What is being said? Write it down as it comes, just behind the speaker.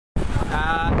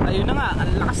At ayun na nga,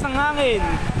 ang lakas ng hangin.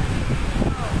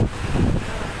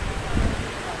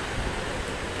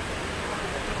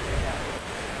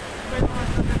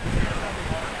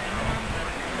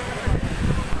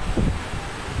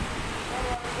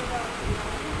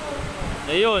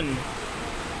 Ayun,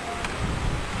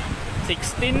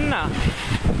 16 na.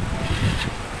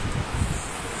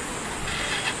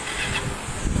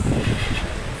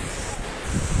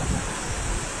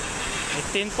 May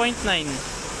 10.9.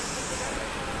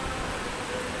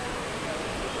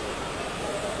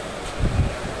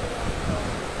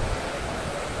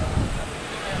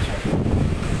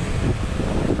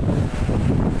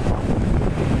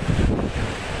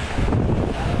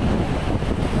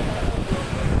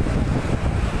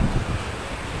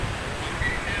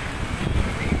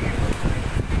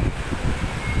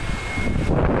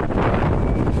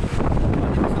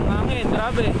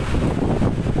 Grabe.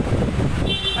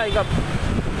 Ay,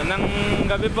 ganang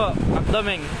gabi po,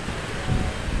 Magdomeng.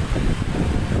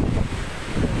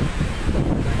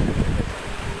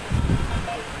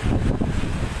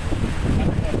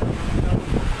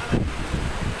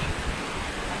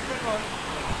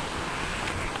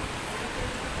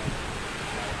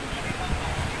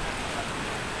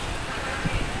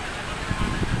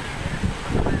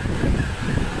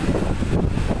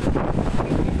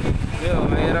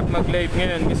 Mahirap mag-live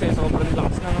ngayon kasi sobrang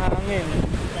lakas ng hangin.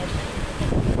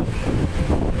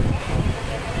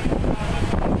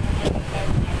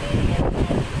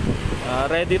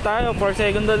 Ready tayo for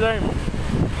second alarm.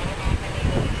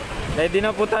 Ready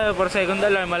na po tayo for second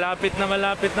alarm. Malapit na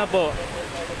po.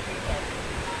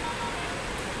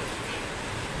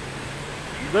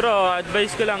 Siguro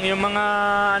advice ko lang yung mga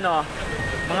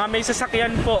mga may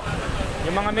sasakyan po.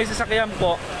 Yung mga may sasakyan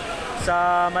po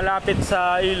sa malapit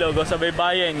sa ilog o sa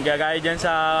baybayin, gagaya dyan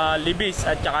sa Libis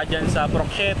at saka dyan sa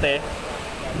Proxete,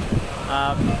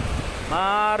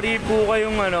 maaari po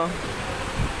kayong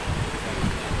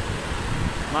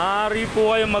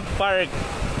mag-park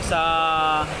sa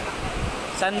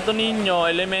Santo Niño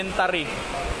Elementary.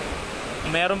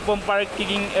 Meron pong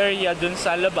parking area dun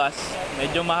sa labas,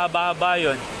 medyo mahaba-haba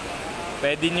yun.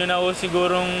 Pwede nyo na po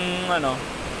sigurong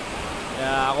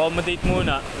accommodate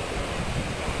muna.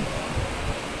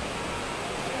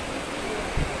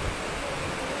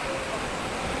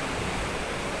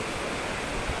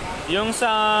 Yung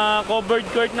sa covered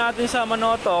court natin sa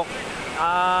Manotok,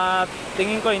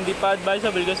 tingin ko hindi pa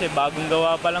advisable kasi bagong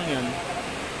gawa pa lang yun.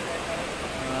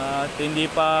 At hindi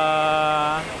pa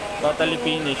totally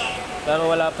finished.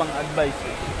 Pero wala pang advice.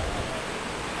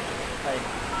 Ay.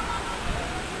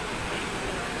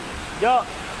 Jo!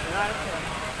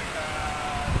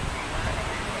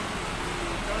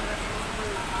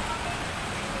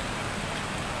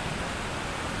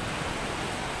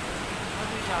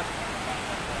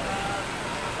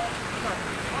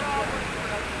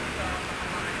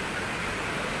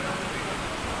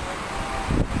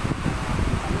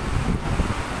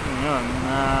 Yun,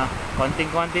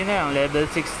 konting-konti na yung level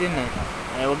 16 eh.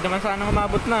 Wag naman sana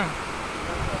umabot na.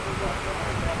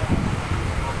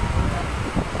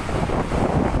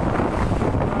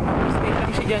 Stay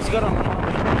lang siya dyan siguro 20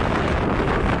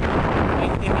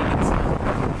 minutes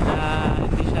na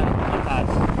hindi siya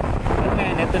mataas. At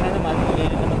ngayon, ito na naman, hindi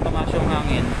na naman tumaas yung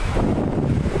hangin.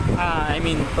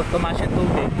 Tumaas yung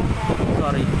tubig.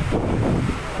 Sorry.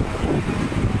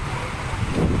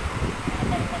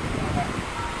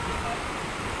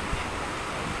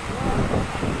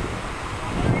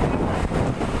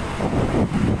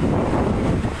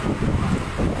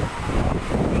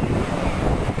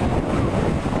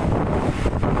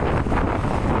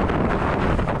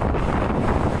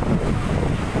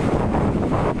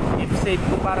 Safe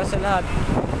po para sa lahat.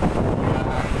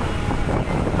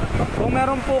 Kung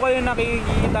meron po kayo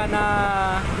nakikita na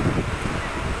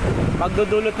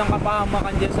magdudulot ng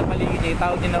kapahamakan dyan sa paligid,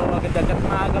 itawag nyo na agad-agad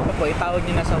maaga pa po, itawag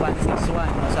nyo na sa 161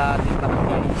 o sa ating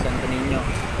barangay Santo Niño.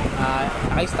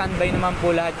 Naka-standby naman po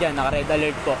lahat dyan, naka-red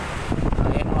alert po.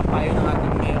 Ayan mga payo ng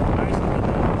ating mayor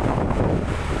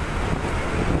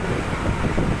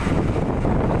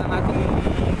at ang ating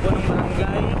punong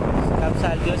barangay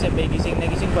Saldio sa gising na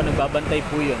gising po, nagbabantay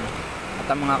po yun.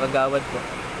 At ang mga kagawad po.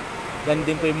 Ganun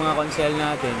din po yung mga konsel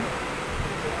natin.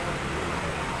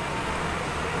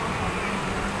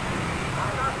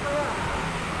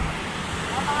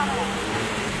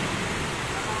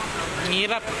 Ang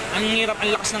hirap,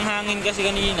 ang lakas ng hangin kasi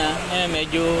kanina.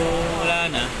 Medyo wala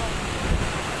na.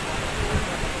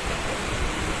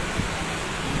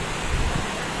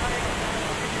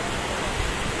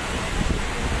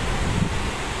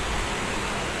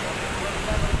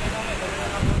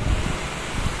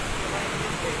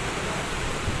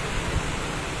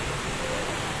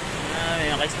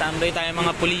 Naka-standby tayo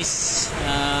mga pulis.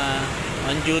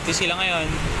 On duty sila ngayon.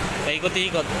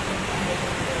 Paikot-ikot.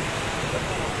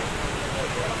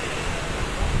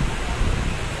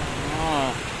 Oh.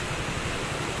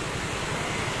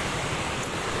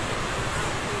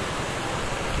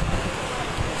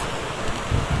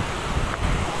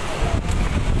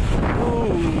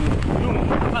 Yung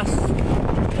pas.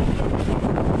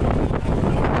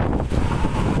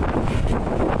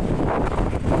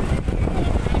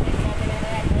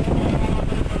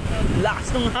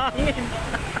 Lakas ng hangin.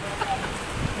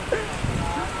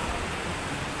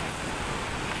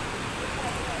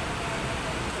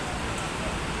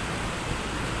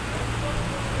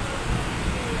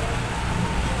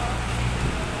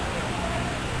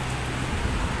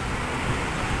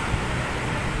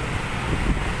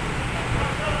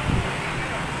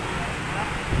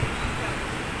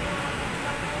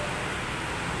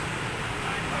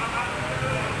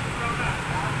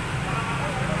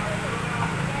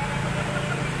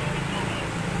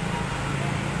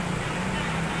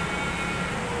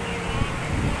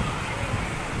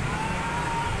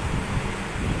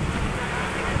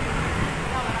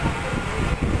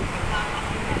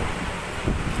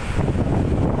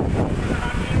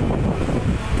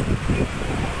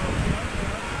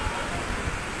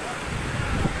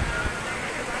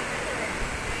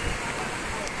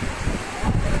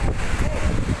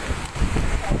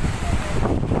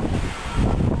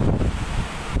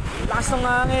 Lakas ng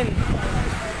hangin.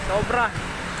 Sobra.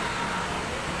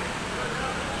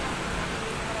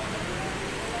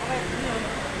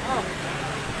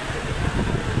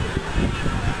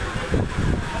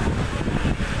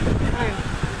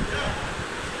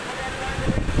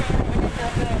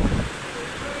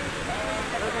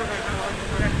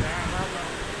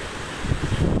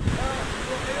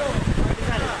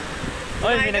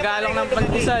 Oy, may nag-aalok ng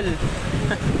pandesal.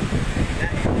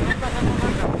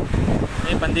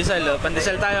 May pandesal, oh.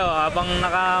 Pandesal tayo habang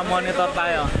naka-monitor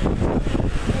tayo.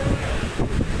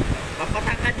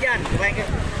 Papatangkad yan.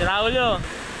 Si Raul yun.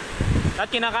 Dapat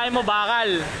kinakain mo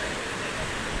bakal.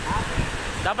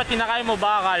 Dapat kinakain mo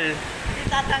bakal. Hindi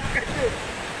tatangkad yun.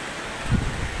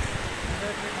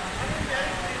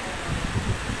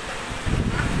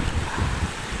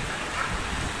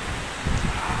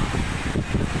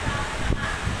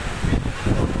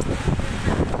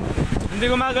 Hindi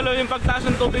gumagalaw yung pagtaas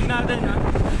ng tubig natin, ha?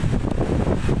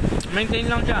 Maintain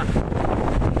lang siya.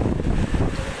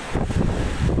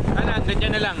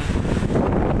 Ganyan na lang.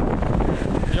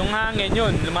 Yung hangin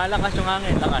yun, lumalakas yung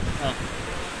hangin, lakas. Oh.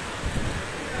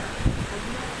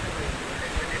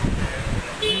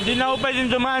 Hindi na ako pwedeng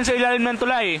dumaan sa ilalim ng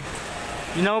tulay.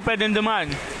 Hindi na ako pwedeng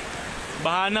dumaan.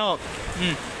 Baha na ako.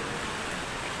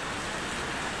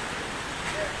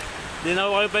 Hindi na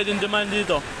ako pwedeng dumaan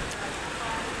dito.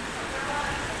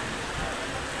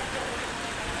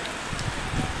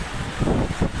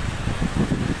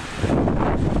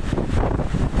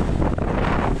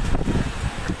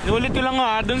 Ulit ko lang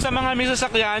dun sa mga may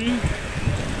sasakyan,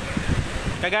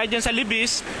 kagaya dyan sa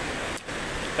Libis,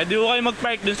 pwede ko kayo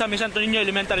mag-park dun sa Santo Niño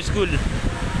Elementary School.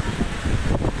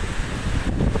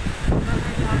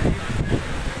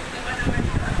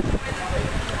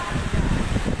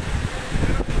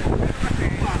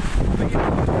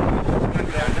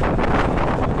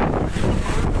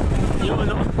 Yun,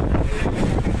 no?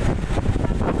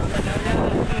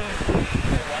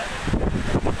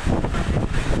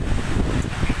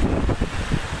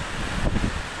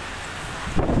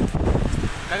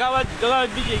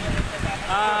 Kagawad BJ,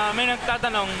 may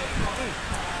nagtatanong,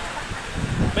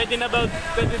 pwede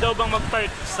daw bang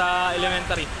mag-park sa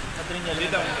elementary? Sa Trinidad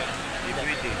Elementary? Hindi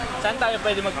pwede. Saan tayo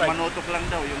pwede mag-park? Manutok lang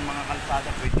daw, yung mga kalsada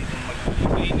pwede itong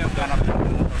mag-ganap ng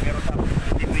motor. Pero sa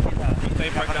hindi pwede sa... Hindi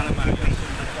tayo park lang naman.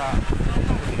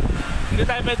 Hindi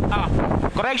tayo pwede...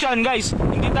 correction guys!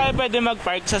 Hindi tayo pwede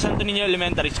mag-park sa Santo Niño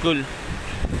Elementary School.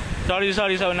 Sorry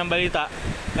sa unang balita.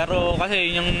 Pero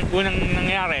kasi yung unang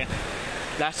nangyari,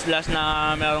 last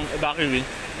na merong evacuee.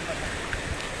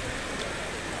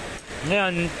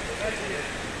 Ngayon,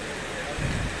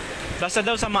 basta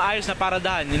daw sa maayos na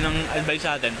paradahan, yun ang advice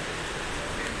sa atin.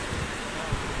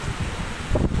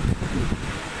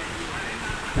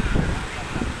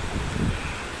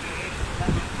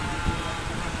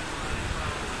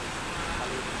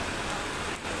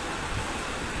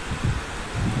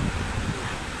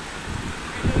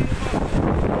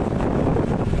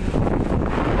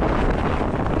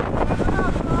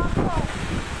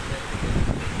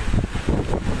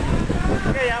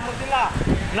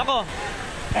 Nako.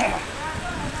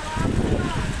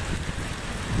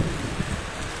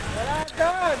 Wala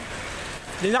doon.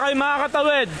 Di na kayo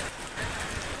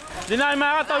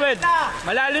makakatawid.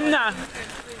 Malalim na.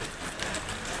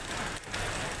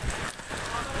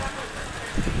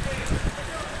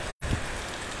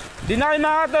 Di na kayo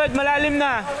makakatawid, malalim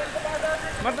na.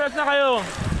 Matras na kayo.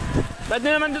 Pwede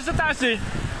naman doon sa taas eh.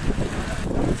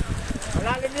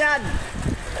 Malalim yan.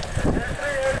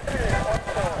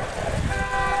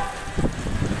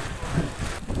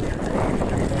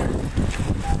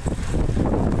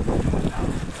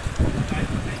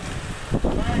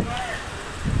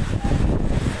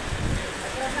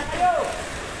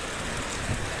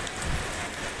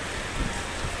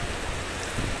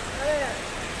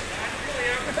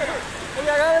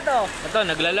 Ito,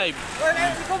 nagla-live.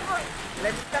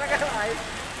 Live talaga ay.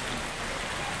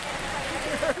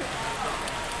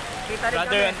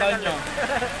 Brother Antonio.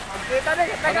 Kita na.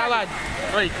 Patawad.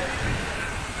 Oy.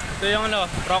 Ito yung ano,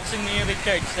 proxy ni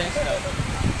Richard. Sense daw.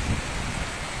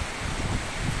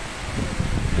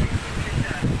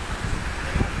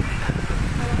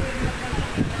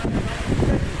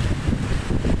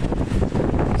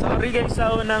 Sorry guys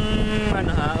sa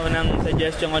unang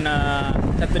suggestion ko na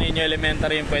sa Tunino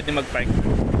Elementary yung pwede mag-park.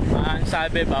 Ang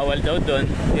sabi bawal daw doon,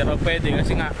 pero pwede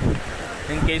kasi nga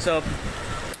in case of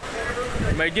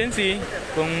emergency,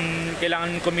 kung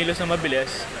kailangan kumilos na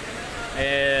mabilis,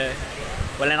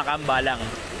 wala nakaambalang.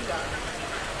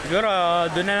 Siguro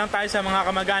doon na lang tayo sa mga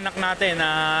kamag-anak natin na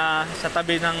sa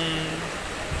tabi ng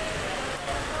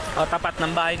tapat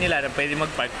ng bahay nila na pwede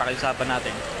mag-park, pakiusapan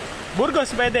natin.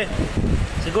 Burgos pwede.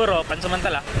 Siguro,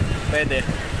 pansamantala, pwede.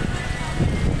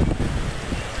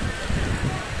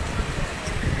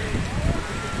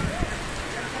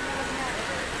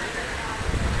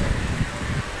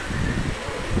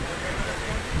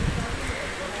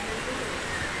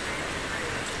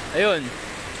 Ayun.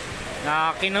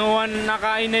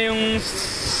 Nakain na yung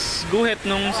guhit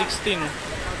nung 16.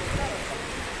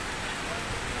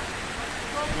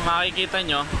 Makikita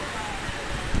nyo.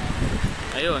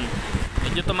 Ayun.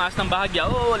 Medyo tumaas ng bahagya.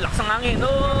 Oh, lakas ng hangin. Oh!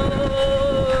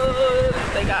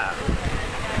 Teka.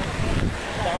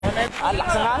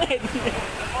 Lakas ng hangin.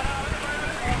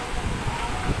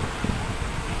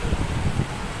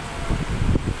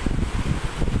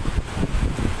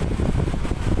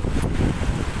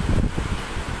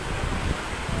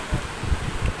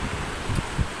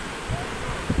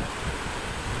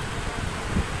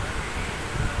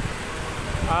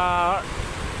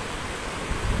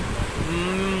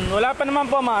 Wala pa naman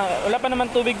po wala pa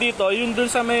naman tubig dito. Yun dun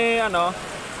sa may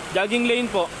jogging lane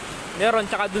po. Meron,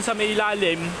 tsaka dun sa may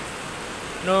ilalim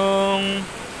nung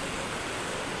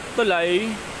tulay,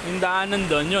 yung daanan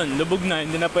doon, yun, lubog na,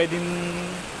 hindi na pwedeng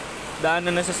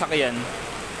daanan ng sasakyan.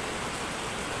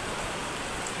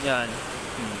 Yan.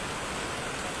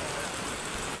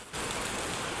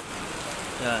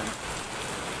 Yan.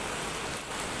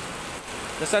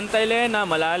 Sa Santa Elena,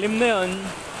 malalim na yun.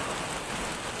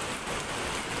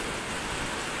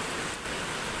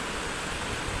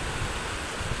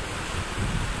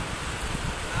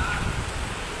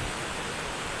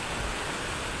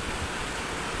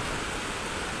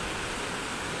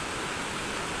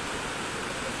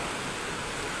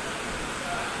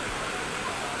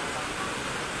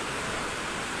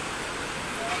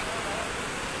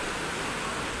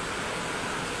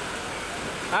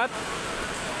 At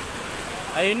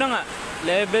ayun na nga,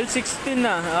 level 16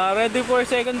 na. Ready for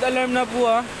second alarm na po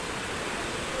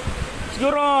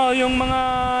Siguro yung mga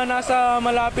nasa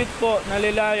malapit po na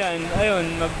lilayan,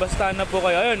 ayun, magbasta na po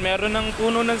kayo. Ayun, meron ng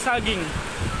puno ng saging.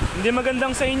 Hindi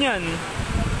magandang sign yan.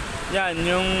 Yan,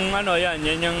 yung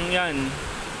yan.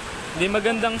 Hindi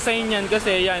magandang sign yan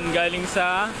kasi yan, galing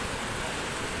sa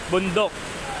bundok.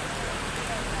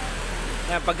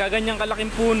 Yan, pagka ganyang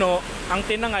kalaking puno, ang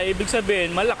tinangay, ibig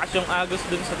sabihin, malakas yung agos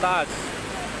dun sa taas.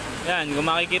 Yan, kung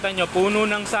makikita nyo, puno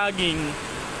ng saging.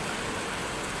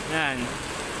 Yan,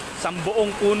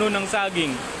 sambuong puno ng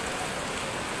saging.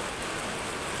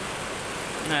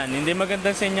 Yan, hindi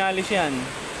magandang senyalis yan.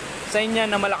 Sign yan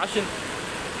na malakas yung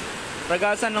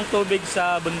ragasan ng tubig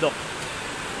sa bundok.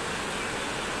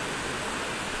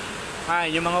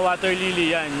 Yung mga water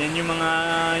lily yan. Yan yung mga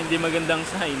hindi magandang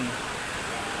sign.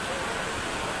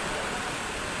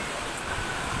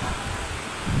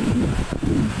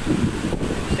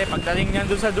 Kasi pagdating niyan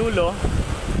doon sa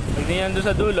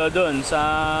dulo, doon sa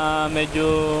medyo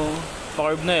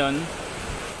curve na yon,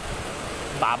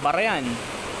 babara yan.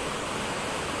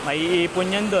 May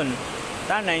iipon yan doon.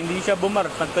 Sana hindi siya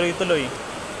bumarot, magtuloy-tuloy.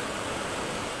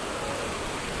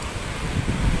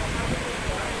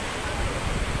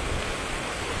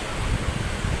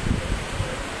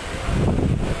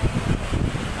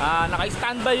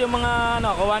 Naka-standby yung mga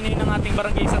kawani ng ating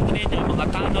barangay sa Tunino, mga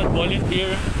tanod,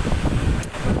 volunteer.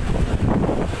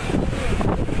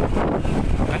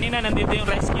 Kanina nandito yung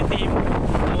rescue team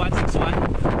ng 161.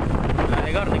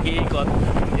 Igor, nag-iikot.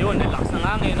 Yun, nalakas ng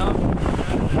hangin, no?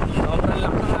 Sobrang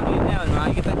lakas ng hangin na yun.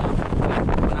 Makikita nyo.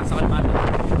 Nasa kalmado.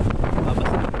 Babas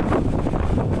na.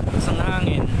 Isang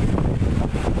hangin.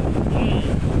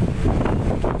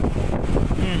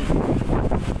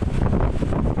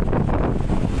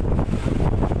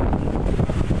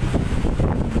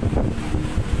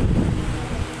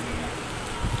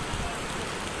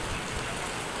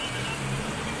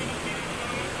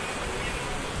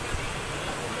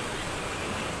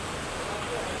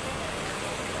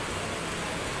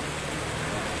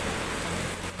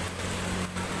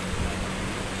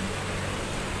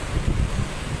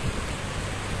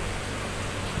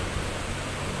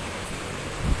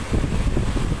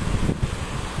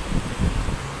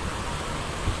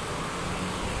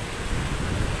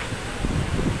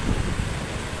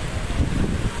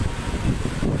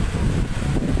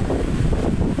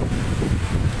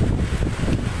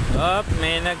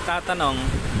 May nagtatanong,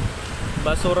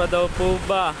 basura daw po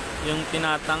ba yung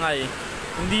tinatangay?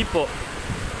 Hindi po.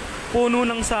 Puno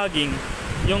ng saging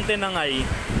yung tinangay.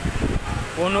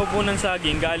 Puno po ng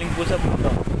saging galing po sa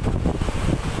bundok.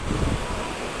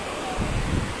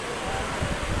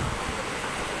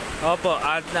 Opo,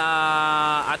 at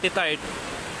Ate Tart,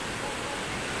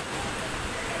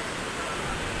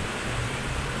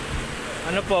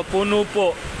 ano po,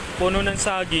 puno ng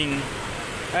saging.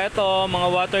 Eto,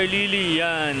 mga water lily,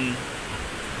 yan.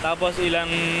 Tapos ilang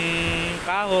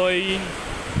kahoy,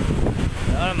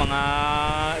 mga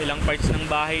ilang parts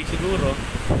ng bahay siguro.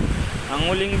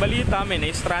 Ang huling balita, may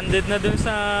na-stranded na dun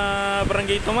sa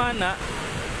Barangay Tumana.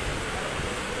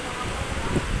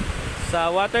 Sa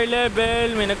water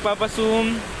level, may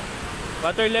nagpapasum.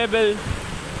 Water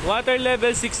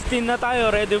level 16 na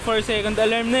tayo, ready for second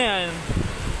alarm na yan.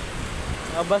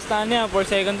 Basta na yan for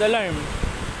second alarm.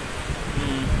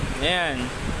 Ayan.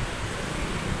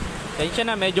 Kaya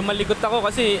na, medyo malikot ako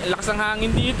kasi lakas ang hangin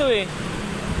dito eh.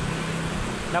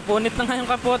 Napunit na nga yung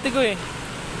kapote ko eh.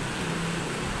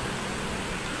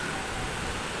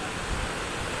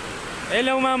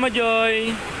 Hello Mama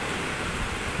Joy.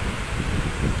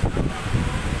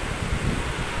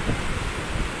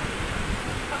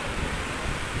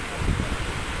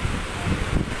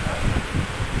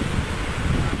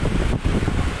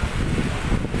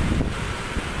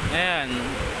 Ayan.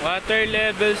 Water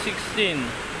level 16.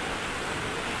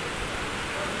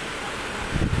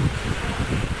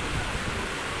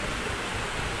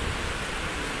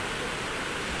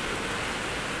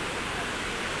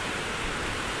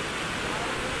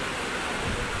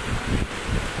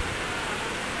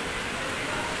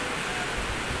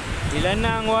 Ilan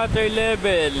na ang water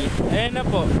level? Ayan na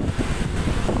po.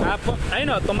 Ayun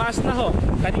o, tumaas na ho.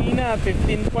 Kanina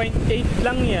 15.8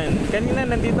 lang yan. Kanina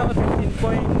nandito ako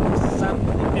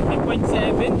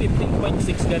 15.7,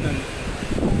 15.6 ganun.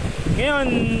 Ngayon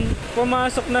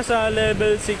pumasok na sa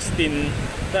level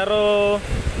 16. Pero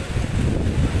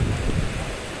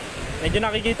medyo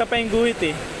nakikita pa yung guhit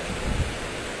eh.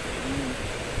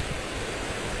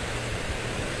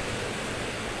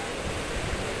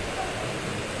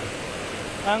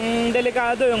 Ang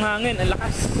delikado yung hangin, ang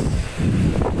lakas.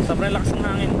 Sobrang lakas ng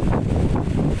hangin.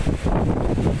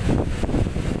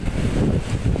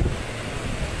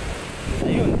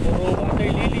 Ayun, puro water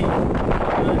lily.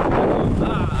 Ang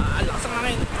lakas ng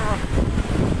hangin.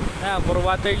 Puro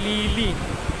water lily.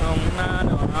 Ang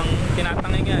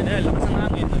tinatangay nga, lakas ng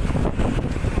hangin.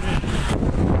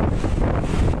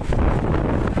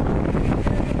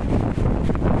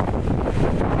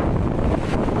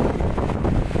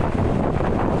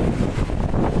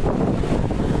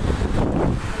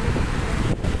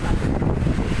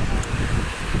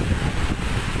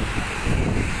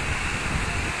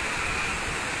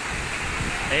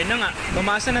 Ayun na nga,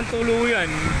 tumasa ng tuluyan.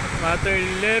 Water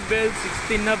level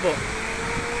 16 na po.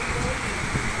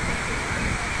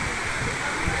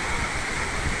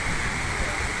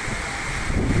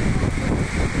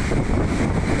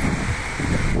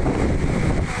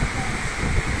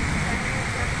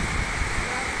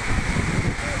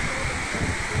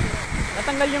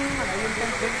 Natanggal yung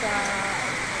fence dun sa...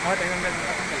 natanggal.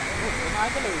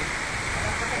 Tumagal eh.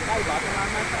 Ay, baka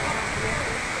tumagal.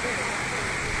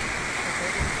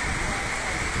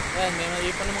 Ayan, may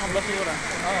maipon ng mga basura.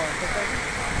 Oo,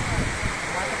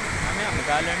 mamaya,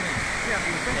 mag-alarm na.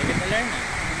 Second alarm na.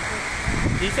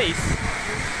 D6.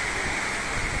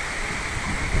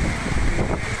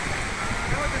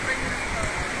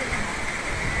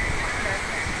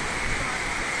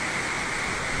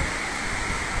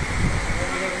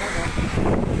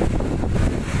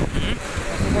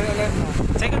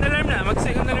 Second alarm na.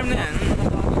 Mag-second alarm na yan.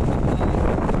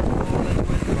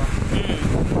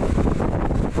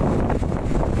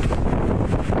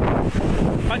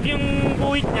 Pag yung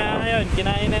buhit niya, ayun, Ayun,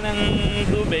 kinain na ng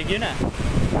tubig, yun na.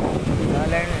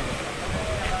 Galing.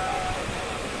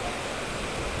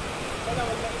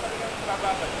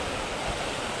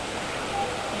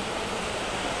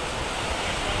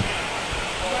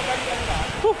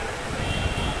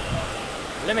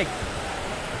 Lamig.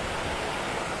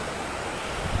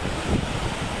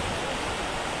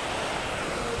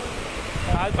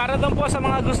 Para doon po sa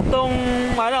mga gustong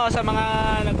sa mga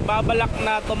nagbabalak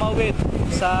na tumawid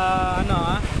sa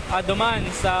duman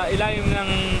sa ilalim ng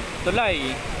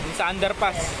tulay sa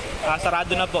underpass,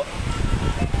 sarado na po.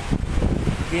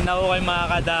 Hindi na po kayo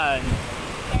makakadaan.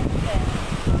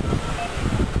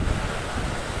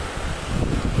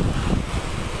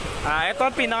 Ito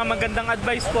ang pinakamagandang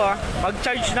advice po.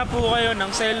 Mag-charge na po kayo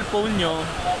ng cellphone nyo.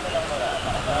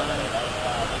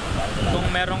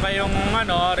 Kung meron kayong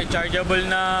rechargeable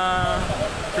na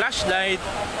flashlight,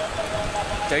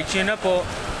 charge nyo na po.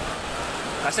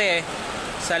 Kasi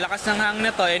sa lakas ng hangin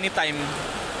na to, anytime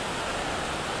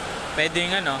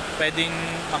pwedeng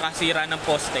makasira ng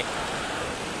poste.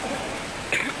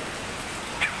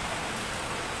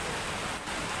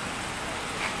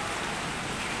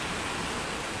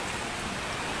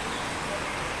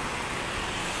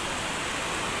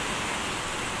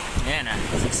 Ayan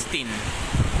 16.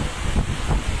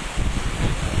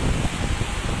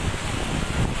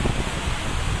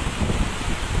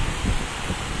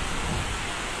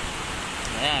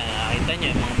 Ayan, nakita nyo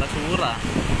yung mga basura.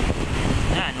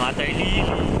 Ayan, water lily.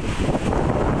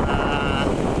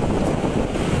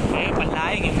 Ayun,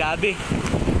 panlaing yung gabi.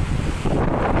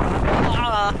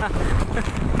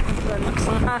 Lakas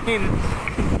ng hangin.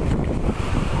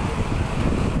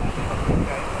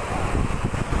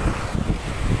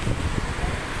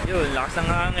 Yun, lakas ng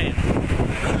hangin.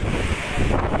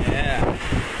 Yeah.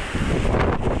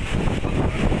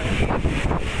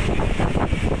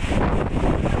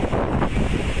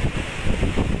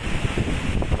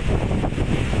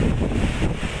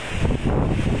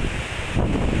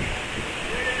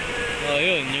 Oh,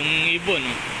 yun, yung ibon.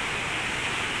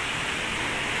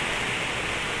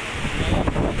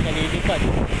 Nalilipad.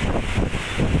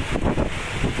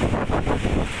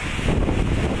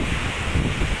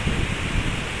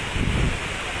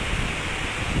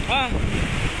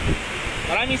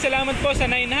 Maraming salamat po sa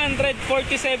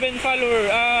 947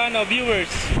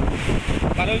 viewers.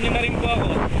 Follow nyo na rin po ako.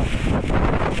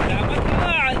 Salamat po.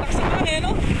 Lakas ng hangin,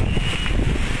 no?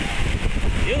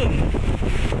 Yun.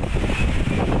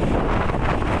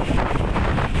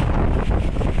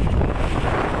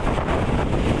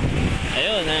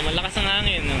 Ayun, malakas ang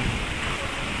hangin, no?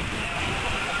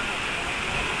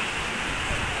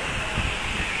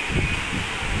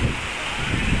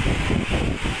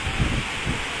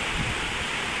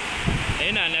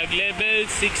 Ayun na, nag-level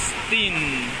 16.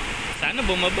 Sana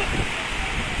bumaba.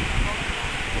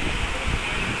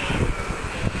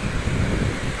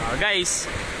 Guys,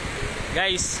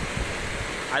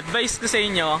 advice ko sa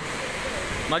inyo,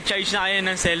 mag-charge na kayo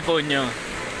ng cellphone nyo.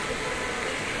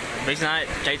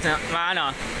 Charge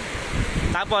na,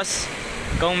 Tapos,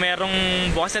 kung merong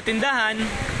bukas sa tindahan,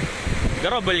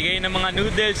 garobol kayo ng mga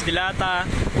noodles, dilata,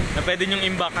 na pwede nyong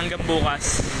imbak hanggang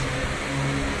bukas.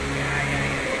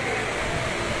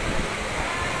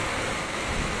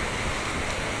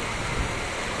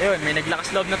 Ayun, may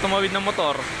naglakas loob na tumawid ng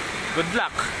motor. Good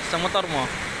luck sa motor mo.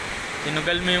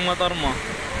 Sinugal mo yung motor mo.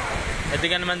 Pwede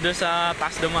ka naman doon sa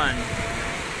taas dumaan.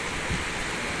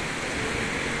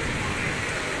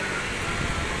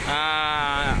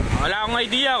 Wala akong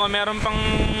idea kung meron pang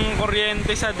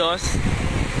kuryente sa DOS.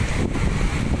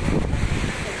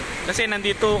 Kasi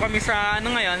nandito kami sa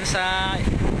ngayon sa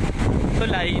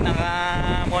tulay,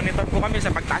 naka-monitor po kami sa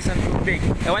pagtaas ng tubig.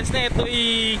 Once na ito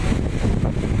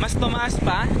mas tumaas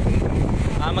pa,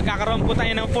 magkakaroon po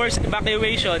tayo ng forced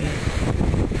evacuation.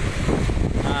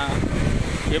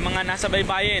 Yung mga nasa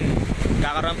baybayin,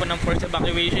 magkakaroon po ng forced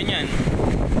evacuation yan.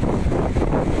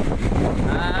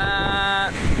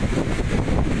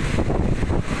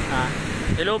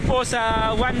 Hello po sa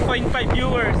 1.5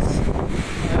 viewers.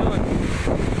 Ayun.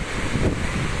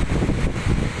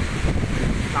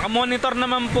 Nakamonitor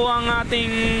naman po ang ating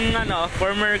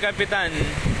former kapitan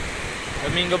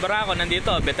Domingo Barako,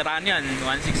 nandito, veteran yan,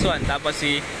 161. Tapos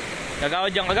si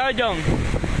Kagawajong.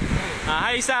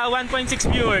 Hi sa 1.6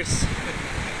 viewers.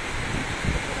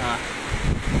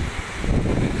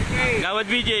 Gawad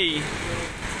BJ,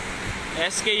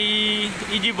 SK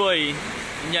EG Boy,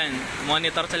 yan,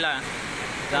 monitor sila.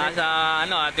 Sa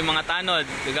ating mga tanod,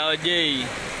 Kagawad J.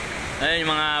 Ayun,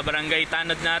 yung mga barangay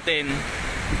tanod natin.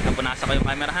 Napunasa ko yung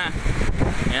camera, ha.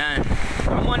 Yan.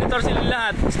 Monitor sila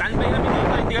lahat. Standby kami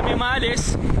dito, hindi kami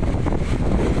maalis.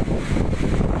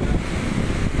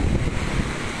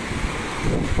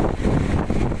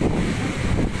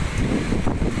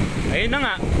 Ayun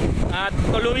na nga. At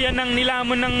tuluyan ng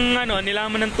nilamon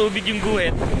ng tubig yung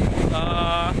guhit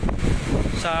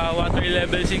sa water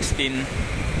level 16.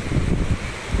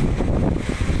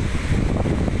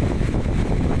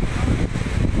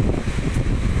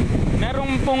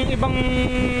 Meron pong ibang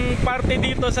parte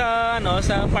dito sa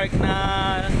sa park na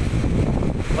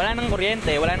wala nang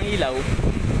kuryente, wala nang ilaw.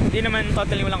 Hindi naman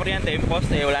totally walang kuryente, yung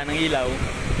poste wala nang ilaw.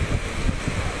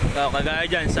 So kagaya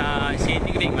dyan sa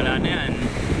City Ring, wala na yan.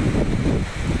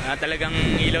 Talagang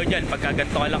ilaw dyan pagka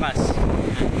ganito kalakas.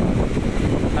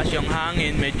 Tapos yung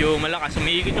hangin medyo malakas,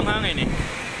 umiikot yung hangin eh.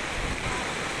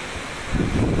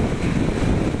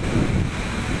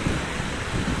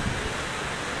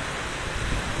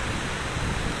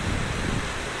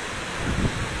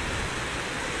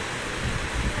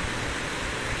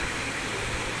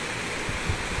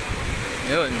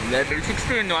 Yun, level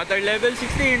 16, water level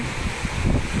 16.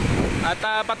 At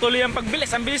patuloy ang pagbilis.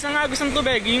 Ang bilis ng agos ng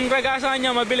tubig. Yung ragasa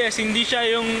niya mabilis. Hindi siya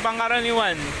yung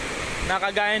pangkaraniwan na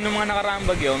kagaya ng mga nakaraang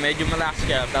bagyo. Medyo malakas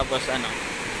siya. Tapos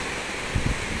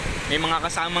may mga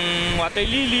kasamang water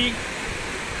lily.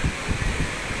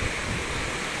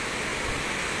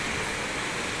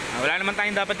 Wala naman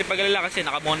tayong dapat ipagalala kasi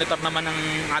nakamonitor naman ng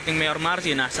ating Mayor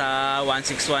Marcy. Nasa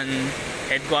 161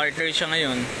 headquarters siya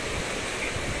ngayon.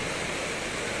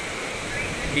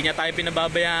 Hindi niya tayo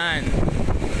pinababayaan.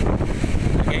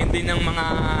 Kaya hindi ng mga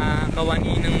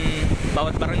kawani ng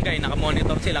bawat barangay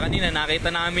nakamonitor sila. Kanina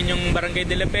nakita namin yung Barangay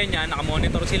de la Peña,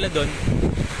 nakamonitor sila doon.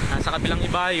 Nasa kabilang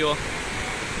ibayo.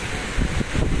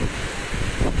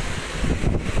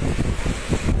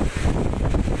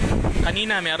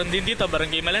 Kanina meron din dito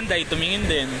Barangay Malanday, tumingin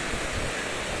din.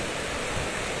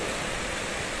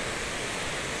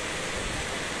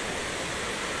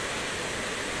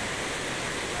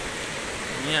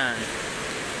 Yan.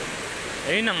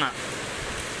 Ayun na nga.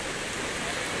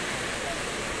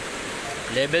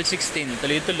 Level 16,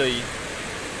 tuloy-tuloy.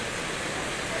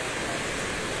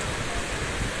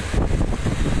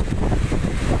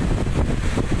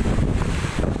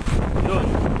 Yun.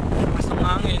 Lakas ng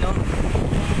hangin, no?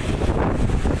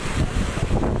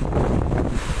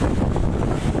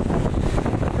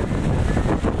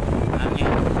 Hangin.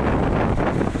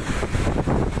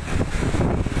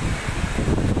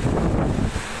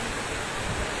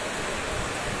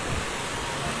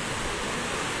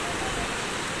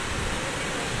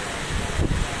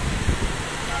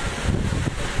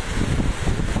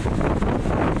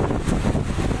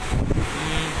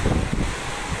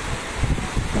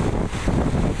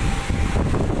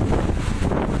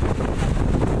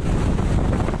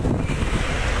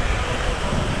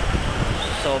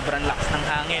 Sobrang lakas ng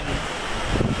hangin.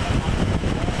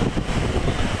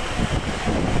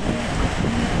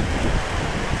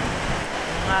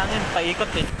 Ang hangin,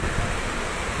 paikot eh.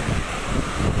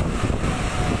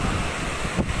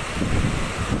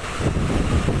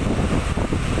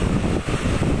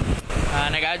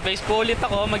 Nag-advise po ulit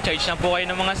ako, mag-charge na po kayo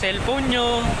ng mga cellphone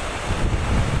nyo.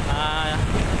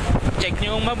 Check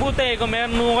nyo mabuti kung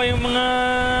meron mo kayong mga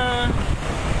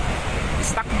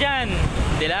stock dyan,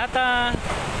 dilata,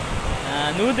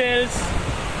 noodles.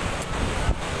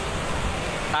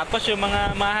 Tapos yung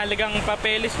mga mahalagang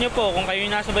papeles nyo po kung kayo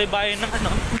nasa baybayin ng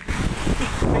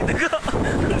may daga.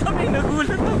 Ang laki,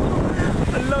 nagulat ako.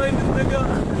 Ang laki ng daga.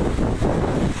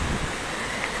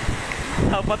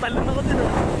 Patalon ako din.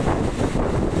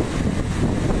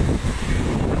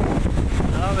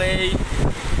 Okay.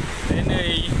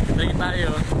 Anyway, balik tayo.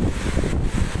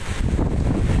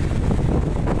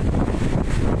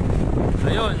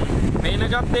 Ayun, may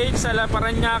nag-update sa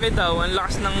Paranaque daw, ang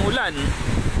lakas ng ulan.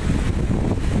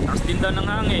 Lakas din daw ng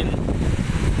hangin.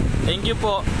 Thank you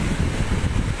po.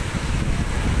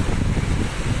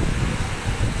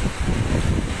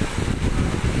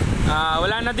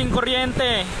 Wala na ding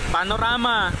kuryente.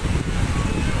 Panorama.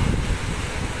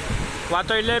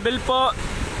 Water level po.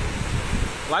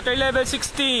 Water level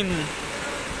 16.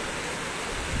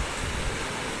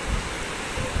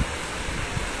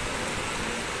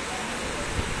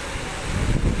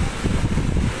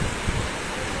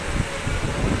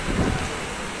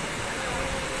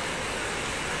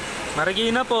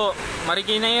 Marikina po.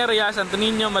 Marikina area, Santo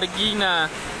Niño, Marikina.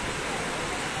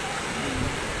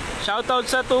 Shoutout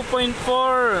sa 2.4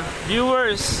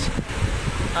 viewers.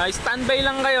 Standby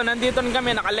lang kayo. Nandito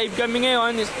kami, naka-live kami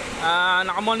ngayon.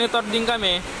 Naka-monitor din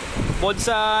kami. Both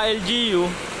sa LGU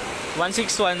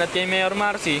 161 at kay Mayor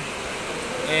Marcy.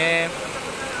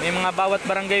 May mga bawat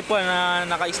barangay po na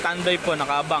naka-standby po,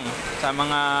 nakaabang sa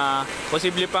mga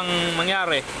posible pang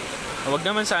mangyari. Huwag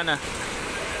naman sana.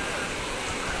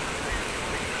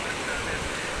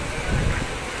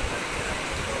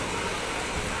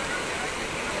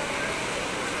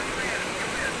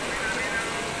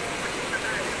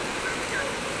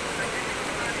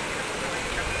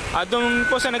 At doon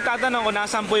po sa nagtatanong kung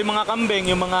nasaan po yung mga kambing,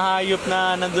 yung mga hayop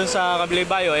na nandun sa kabilang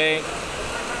bayo,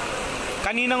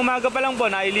 kaninang umaga pa lang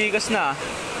po, nailigas na.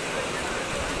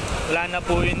 Wala na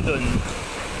po yun dun.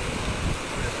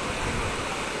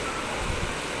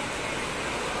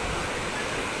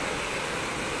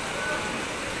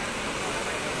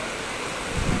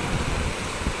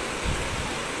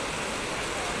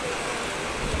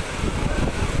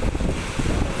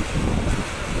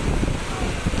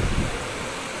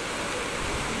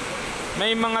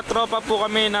 May mga tropa po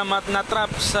kami na na-trap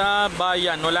sa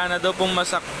bayan. Wala na daw pong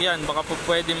masakyan. Baka po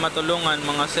pwedeng matulungan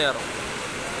mga sir.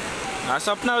 As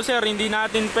of now sir, hindi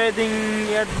natin pwedeng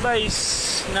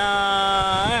i-advise na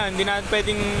hindi natin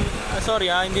pwedeng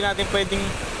hindi natin pwedeng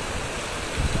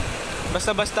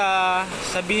basta-basta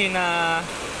sabihin na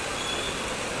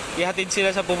ihatid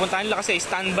sila sa pupuntahan nila kasi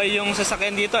standby yung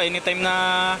sasakyan dito. Anytime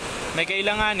na may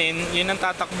kailanganin, yun ang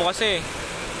tatakbo kasi.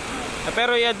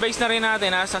 Pero i-advise na rin natin,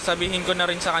 sasabihin ko na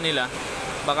rin sa kanila,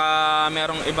 baka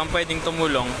merong ibang pwedeng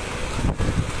tumulong.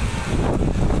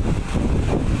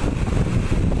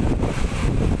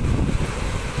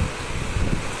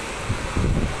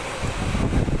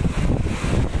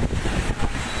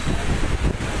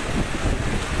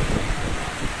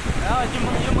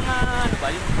 Yung mga ano ba,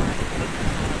 yung mga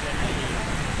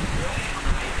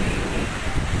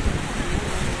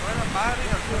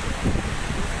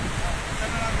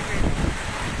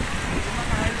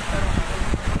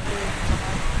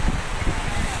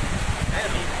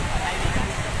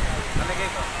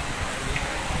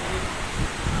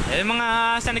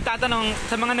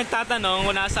sa mga nagtatanong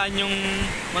kung nasaan yung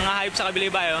mga hype sa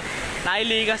kabilang bayo,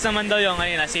 nailigas naman daw yung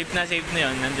kanina, safe na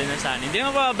yun, nandun na saan. Hindi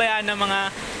naman pababayaan ng mga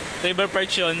River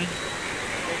Parks yun.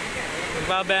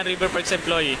 Pababayaan River Parks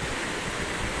employee.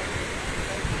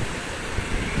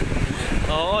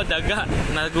 Oo, daga.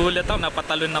 Nagulat ako,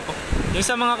 napatalon ako. Yung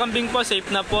sa mga kambing po,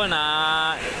 safe na po,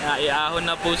 iahon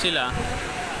na po sila.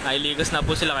 Nailigas na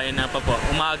po sila, kaya na pa po.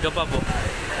 Umaga pa po.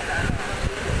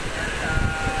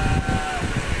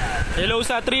 Hello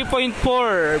sa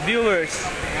 3.4 viewers.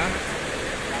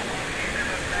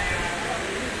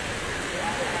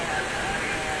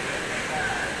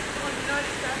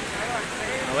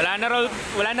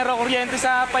 Wala na raw kuryente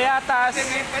sa Payatas.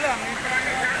 Ngayon pa lang.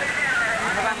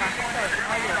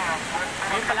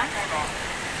 Ngayon pa lang?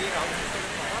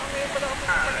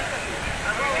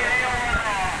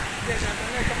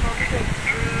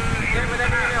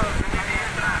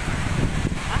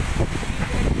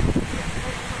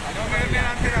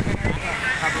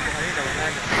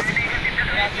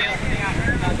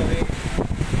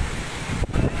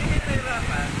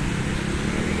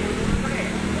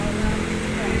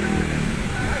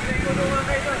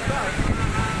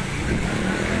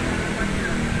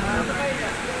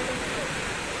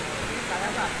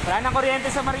 Wala nang kuryente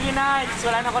sa Marikina,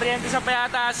 wala nang kuryente sa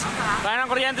Payatas, wala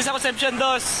nang kuryente sa Concepcion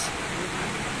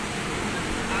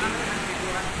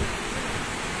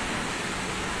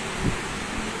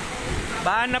 2.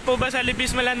 Bahan na po ba sa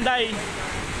Libis Malanday?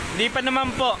 Hindi pa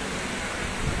naman po.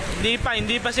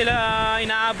 Hindi pa sila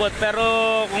inaabot, pero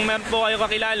kung meron po kayo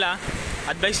kakilala,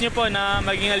 advice nyo po na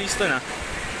maging alisto na.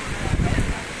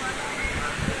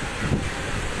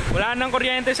 Wala nang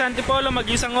kuryente sa Antipolo,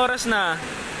 mag-isang oras na.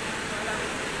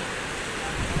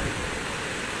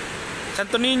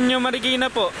 Santo Niño,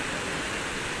 Marikina po.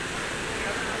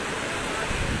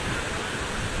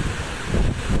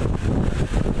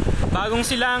 Bagong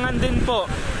Silangan din po.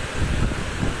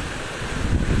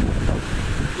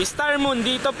 Star Moon,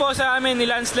 dito po sa amin,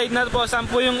 nilandslide na po.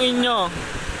 Saan po yung inyo?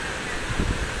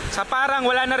 Sa Parang,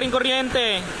 wala na rin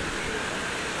kuryente.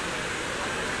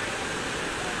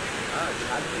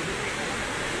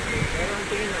 Pero ang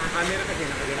tingin niya, camera kasi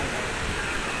nakagalan ka.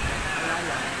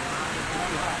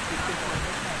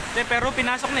 Pero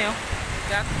pinasok na yun.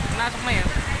 Pinasok na yun.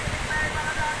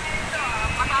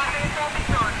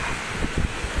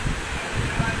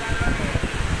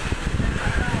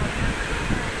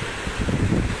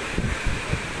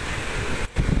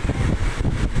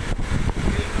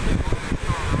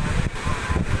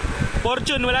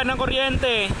 Fortune, wala nang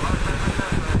kuryente.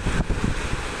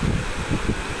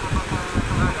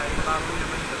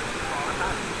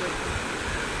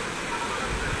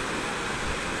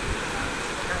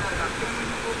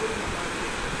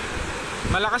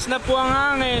 Malakas na po ang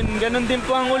hangin, ganun din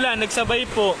po ang ulan, nagsabay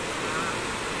po.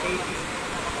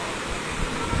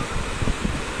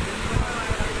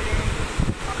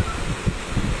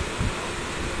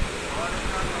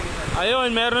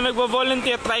 Ayun, meron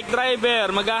nagvo-volunteer, trike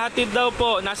driver, maghahatid daw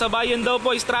po, nasa bayan daw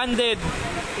po, stranded.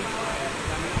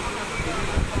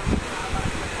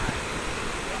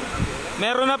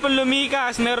 Meron na po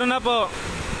lumikas, meron na po.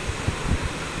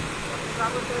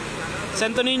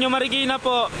 Santo Niño, Marikina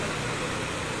po.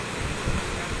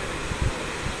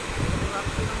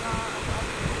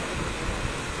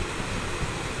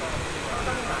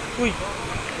 Uy,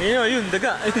 ayun,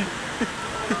 daga.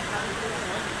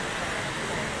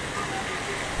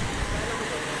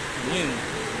 Yun.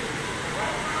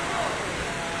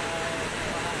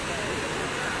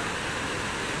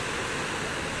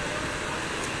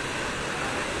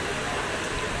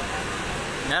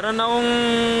 Meron akong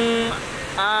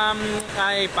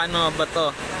paano ba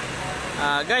to?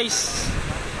 Guys,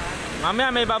 mamaya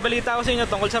may babalita ako sa inyo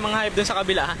tungkol sa mga hype dun sa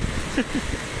kabila.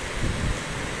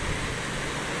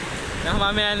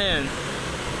 Mamaya na yun.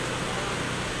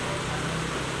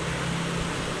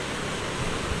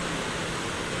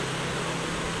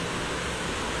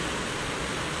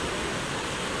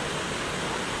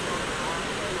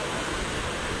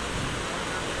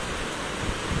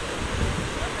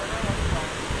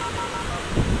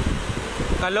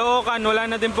 Caloocan, wala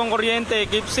na din pong kuryente.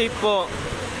 Keep safe po. 5.2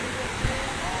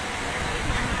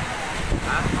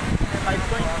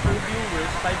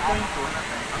 viewers, 5.2.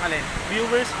 Ang alin?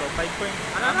 Viewers ko,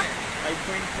 5.2. Ano? 5.2.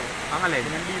 Ang alin?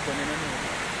 1,000 nanonood.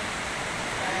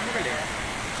 Ano galing?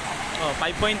 Oh,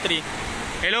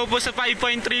 5.3. Hello po sa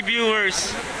 5.3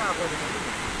 viewers.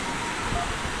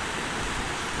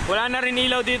 Wala na rin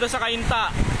ilaw dito sa Kainta.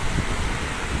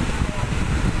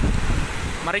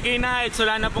 Marikina Heights,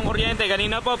 wala na pong kuryente.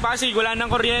 Kanina po, Pasig, wala nang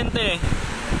kuryente.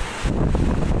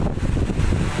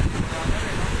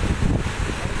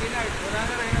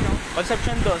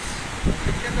 Conception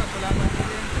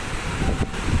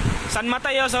 2. San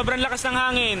Mateo, sobrang lakas ng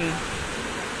hangin.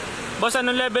 Boss,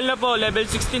 anong level na po? Level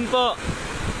 16 po.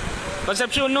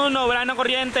 Conception 1, wala nang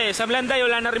kuryente. Sa Blanday,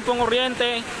 wala na rin pong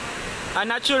kuryente.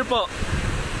 Not sure po.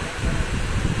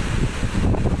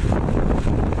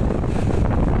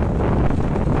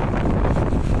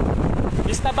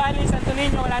 Vista Valley, Santo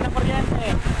Niño, wala nang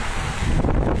kuryente.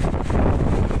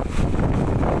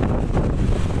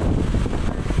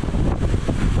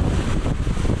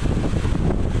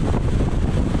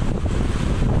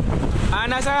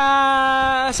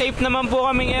 Nasa safe naman po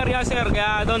kaming area, sir,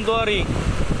 kaya don't worry.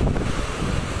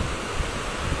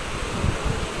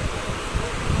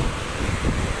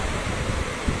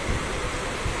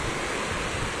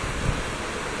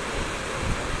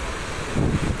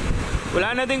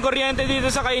 Wala na din kuryente dito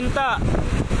sa Kainta.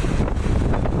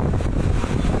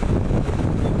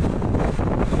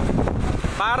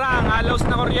 Parang halos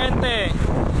na kuryente.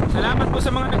 Salamat po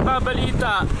sa mga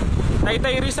nagbabalita.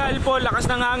 Taytay Rizal po, lakas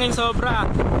ng hangin sobra.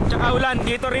 Tsaka ulan,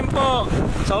 dito rin po.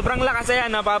 Sobrang lakas, ayan,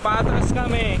 napapatras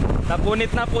kami. Napunit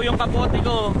na po yung kapote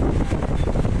ko.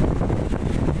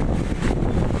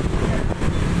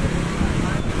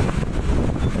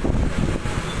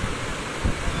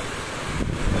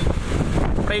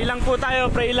 Pray lang po tayo,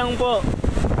 pray lang po.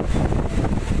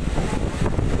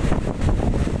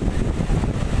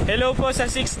 Hello po sa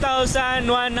 6,100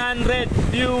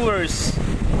 viewers.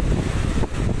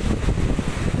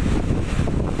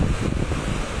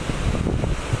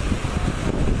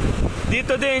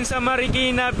 Dito din sa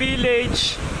Marikina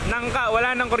Village,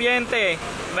 wala ng kuryente.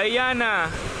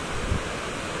 Bayana.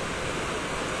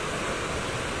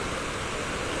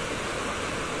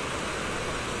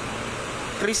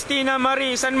 Cristina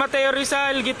Marie, San Mateo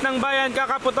Rizal, gitnang bayan,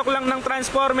 kakaputok lang ng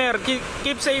transformer.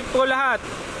 Keep safe po lahat.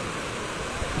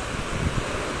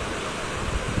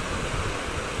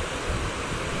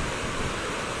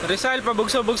 Rizal,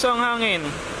 pabugso-bugso ang hangin.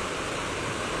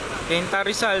 Quinta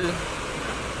Rizal.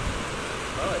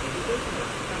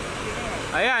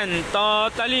 Ayan,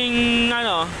 totaling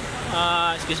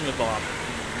excuse me po.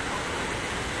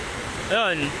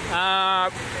 Ayun,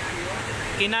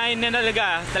 kinain na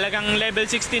talagang level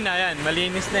 16 na yan,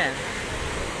 malinis na yan.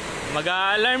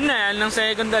 Mag-alarm na yan ng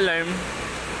second alarm.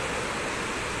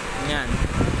 Yan.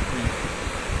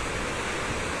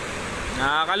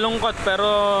 Nakakalungkot pero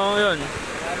yun.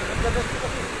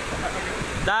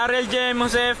 Darrell J.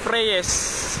 Joseph Reyes,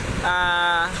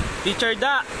 Teacher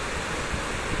Da,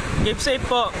 keep safe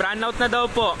po, brownout na daw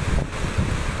po.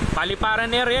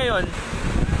 Paliparan area yon.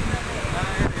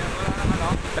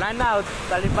 Brownout,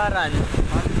 Paliparan.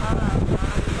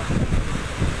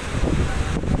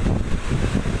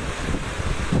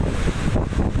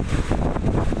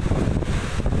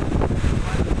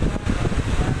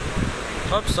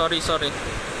 Oops, sorry.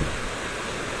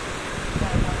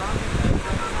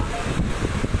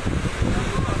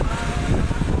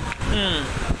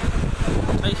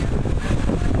 Ay.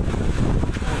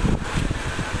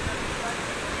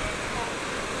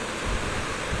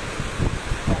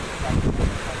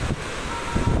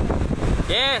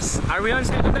 Yes, are we on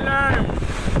second alarm?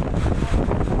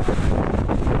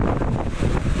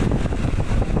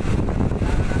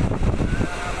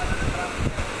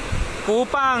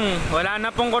 Kupang, wala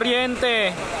na pong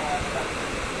kuryente.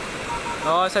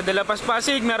 O, sa De La Paz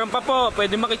Pasig, meron pa po.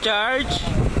 Pwede makicharge.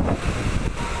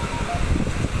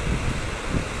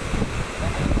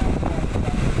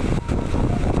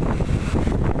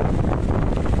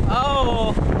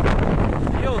 Oh,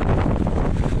 yun.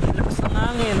 Lakas ng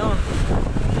hangin, no?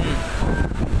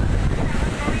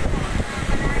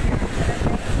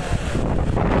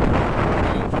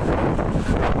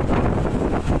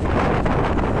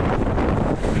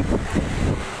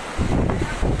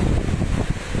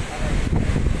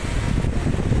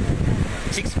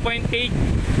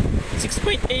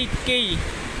 6.8K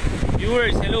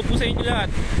viewers. Hello po sa inyo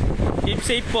lahat. Keep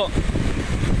safe po.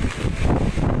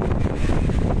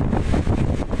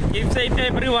 Keep safe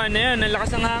everyone. Ayan, ang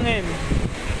lakas ng hangin.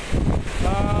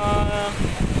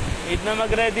 Need na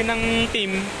mag-ready ng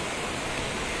team.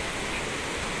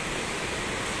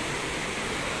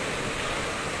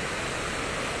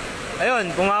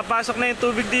 Ayun, pumapasok na yung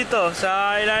tubig dito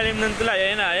sa ilalim ng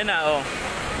tulay. Ayan na, oh.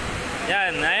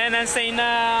 Yan, ayan ang sign na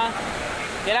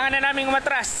kailangan na namin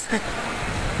umatras.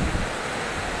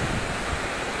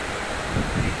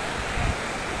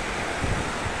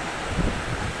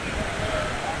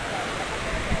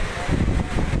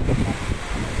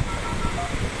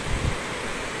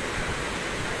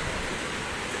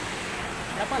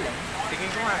 Napal eh. Tingin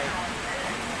ko nga eh.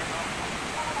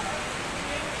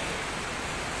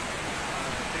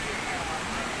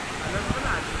 Alam ko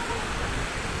na.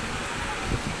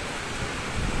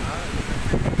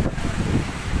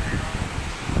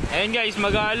 Ayun guys,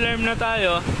 mag-alarm na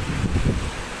tayo.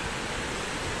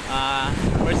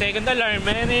 For second alarm,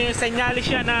 may senyalis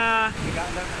siya na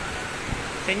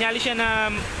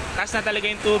taas na talaga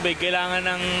yung tubig. Kailangan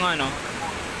ng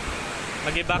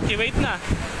mag-evacuate na.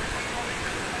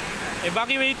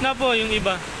 Evacuate na po yung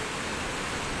iba.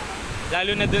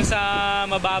 Lalo na dun sa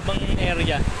mababang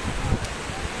area.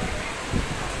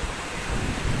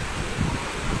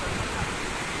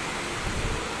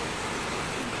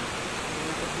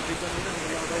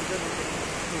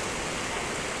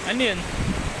 Ano yun?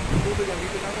 Tubig yan,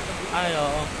 dito natin. Ay,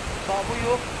 oo. Baboy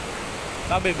yun.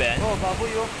 Baboy ba yan? Oo,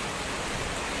 baboy yun.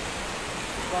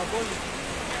 Baboy.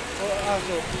 Oo,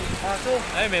 aso. Aso.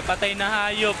 Ay, may patay na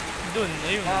hayop dun.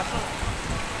 Ayun. Aso.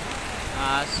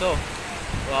 Aso.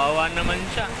 Wawa naman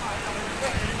siya.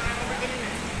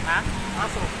 Ha?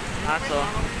 Aso. Aso.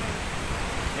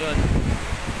 Yun.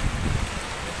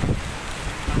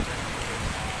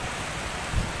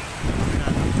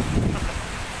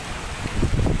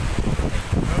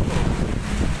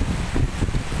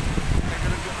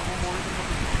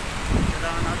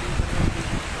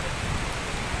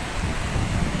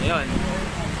 Ayun.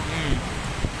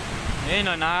 Ayun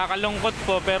o, nakakalungkot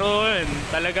po pero yun,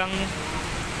 talagang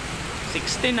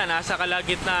 16 na nasa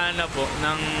kalagitnaan na po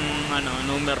ng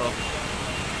numero.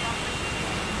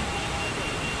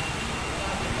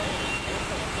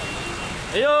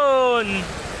 Ayun.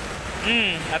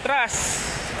 Atras.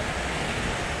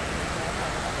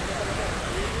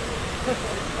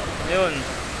 Ayun.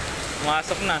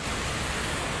 Pumasok na.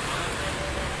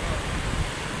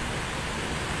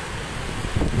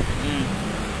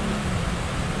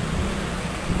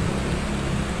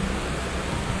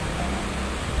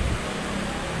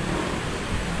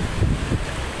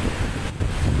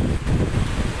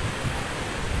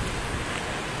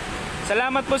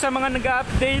 Salamat po sa mga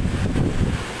nag-update,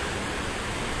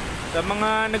 sa mga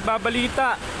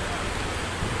nagbabalita.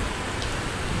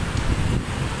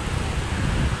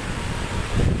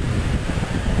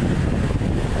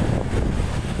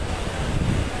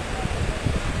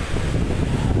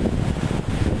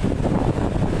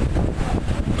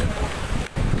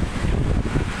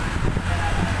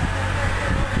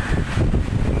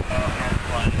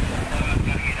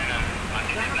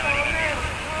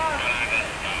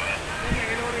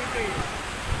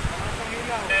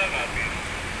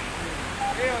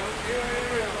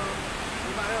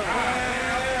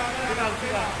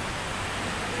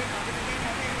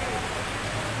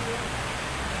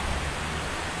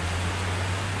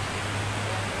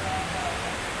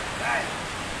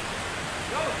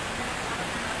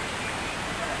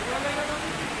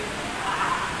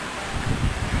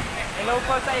 Hello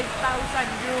po sa 8,000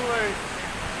 viewers.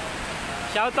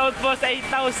 Shoutout po sa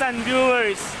 8,000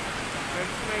 viewers.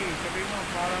 Let's play. Sabi mo,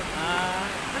 parang...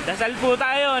 Dasal po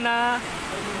tayo na...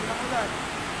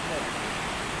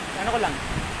 Ano ko lang?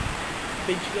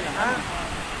 Page ko lang.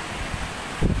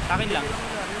 Sa akin lang.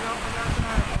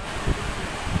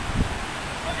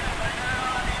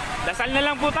 Dasal na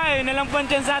lang po tayo. Yun na lang po ang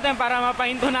chance natin para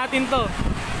mapahinto natin to.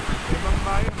 Ibang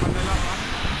bayan, malala ka.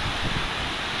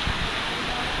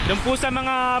 Doon po sa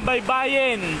mga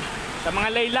baybayin, sa mga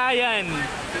laylayan.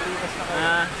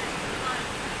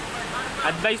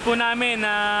 Advice po namin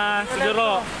na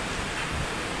siguro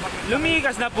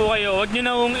lumikas na po kayo, huwag nyo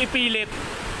na hong ipilit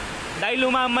dahil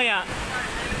lumamaya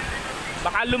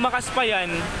baka lumakas pa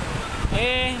yan,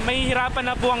 eh mahihirapan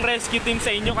na po ang rescue team sa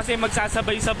inyo kasi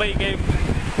magsasabay-sabay kayo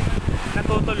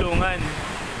natutulungan.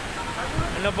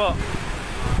 Ano po,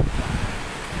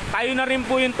 tayo na rin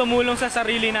po yung tumulong sa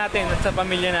sarili natin at sa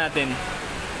pamilya natin.